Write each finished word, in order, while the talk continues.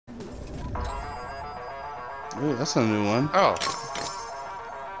Ooh, that's a new one. Oh.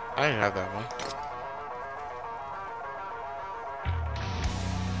 I didn't have that one.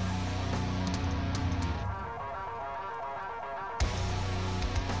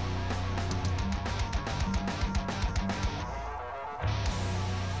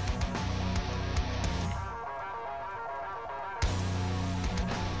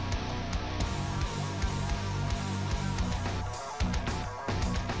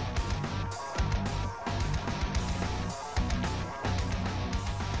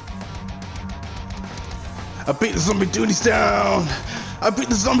 I beat the zombie Toonies down. I beat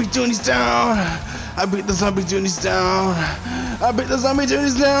the zombie Toonies down. I beat the zombie Toonies down. I beat the zombie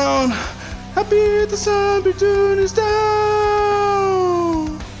Toonies down. I beat the zombie Toonies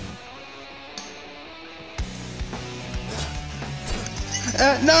down.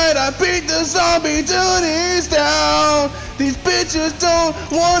 At night I beat the zombie Toonies down. These bitches don't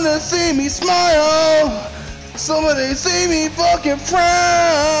wanna see me smile. Some of they see me fucking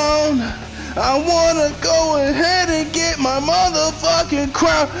frown. I wanna go ahead and get my motherfucking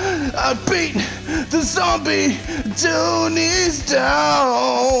crown. I beat the zombie Toonies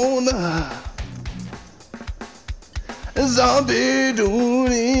down. Zombie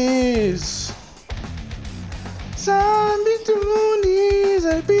Toonies. Zombie Toonies,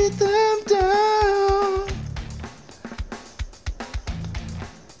 I beat them down.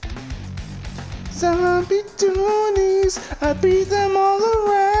 Zombie Toonies, I beat them all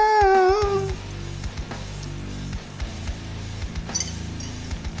around.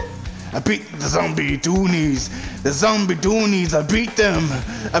 I beat the zombie Toonies. The zombie Toonies, I beat them.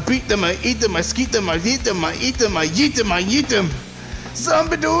 I beat them, I eat them, I skeet them, I eat them, I eat them, I eat them, I eat them.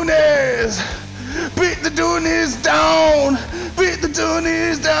 Zombie Toonies! Beat the Toonies down! Beat the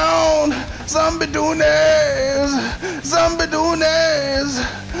Toonies down! Zombie Toonies! Zombie Toonies!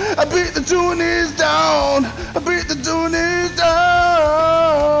 I beat the Toonies down! I beat the Toonies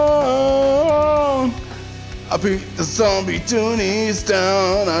down! I beat the zombie Toonies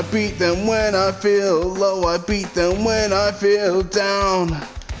down. I beat them when I feel low. I beat them when I feel down.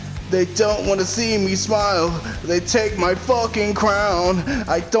 They don't want to see me smile. They take my fucking crown.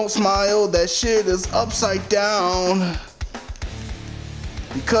 I don't smile, that shit is upside down.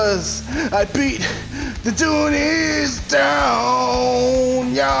 Because I beat the Toonies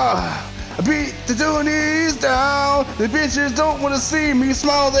down, yeah. I beat the Toonies down. The bitches don't want to see me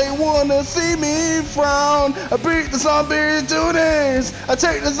smile, they want to see me frown. I beat the zombie Toonies. I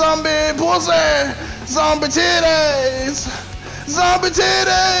take the zombie pussy. Zombie titties. Zombie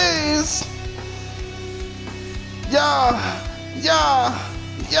titties! Yeah, yeah,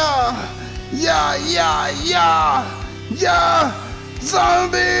 yeah, yeah, yeah, yeah, yeah,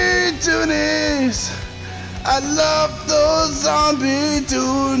 zombie Toonies! I love those zombie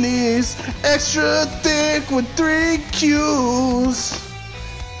Toonies, extra thick with 3 Qs.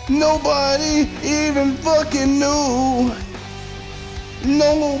 Nobody even fucking knew.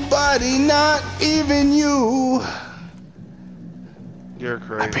 Nobody, not even you. You're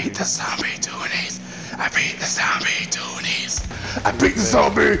crazy. I beat the zombie Toonies. I beat the zombie Toonies. I beat the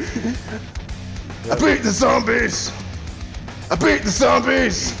zombie. I beat the zombies. I beat the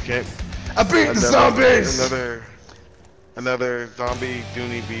zombies. Okay. I beat the zombies. Another zombie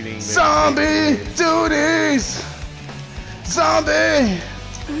Toonie beating. Zombie Toonies. Zombie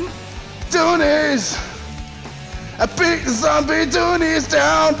Toonies. I beat the zombie Toonies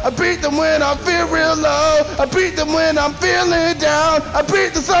down. I beat them when I feel real low. I beat them when I'm feeling down. I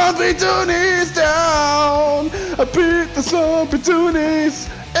beat the zombie Toonies down. I beat the zombie Toonies.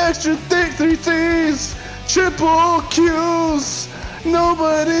 Extra thick 3 C's. Triple Q's.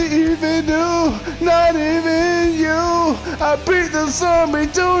 Nobody even knew. Not even you. I beat the zombie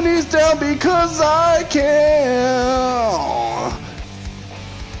Toonies down because I can.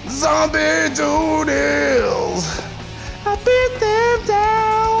 Zombie Toonies. I beat them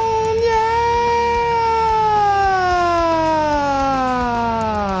down,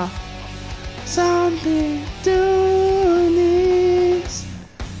 yeah. Zombie Toonies.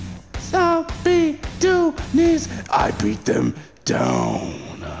 Zombie Toonies. I beat them down.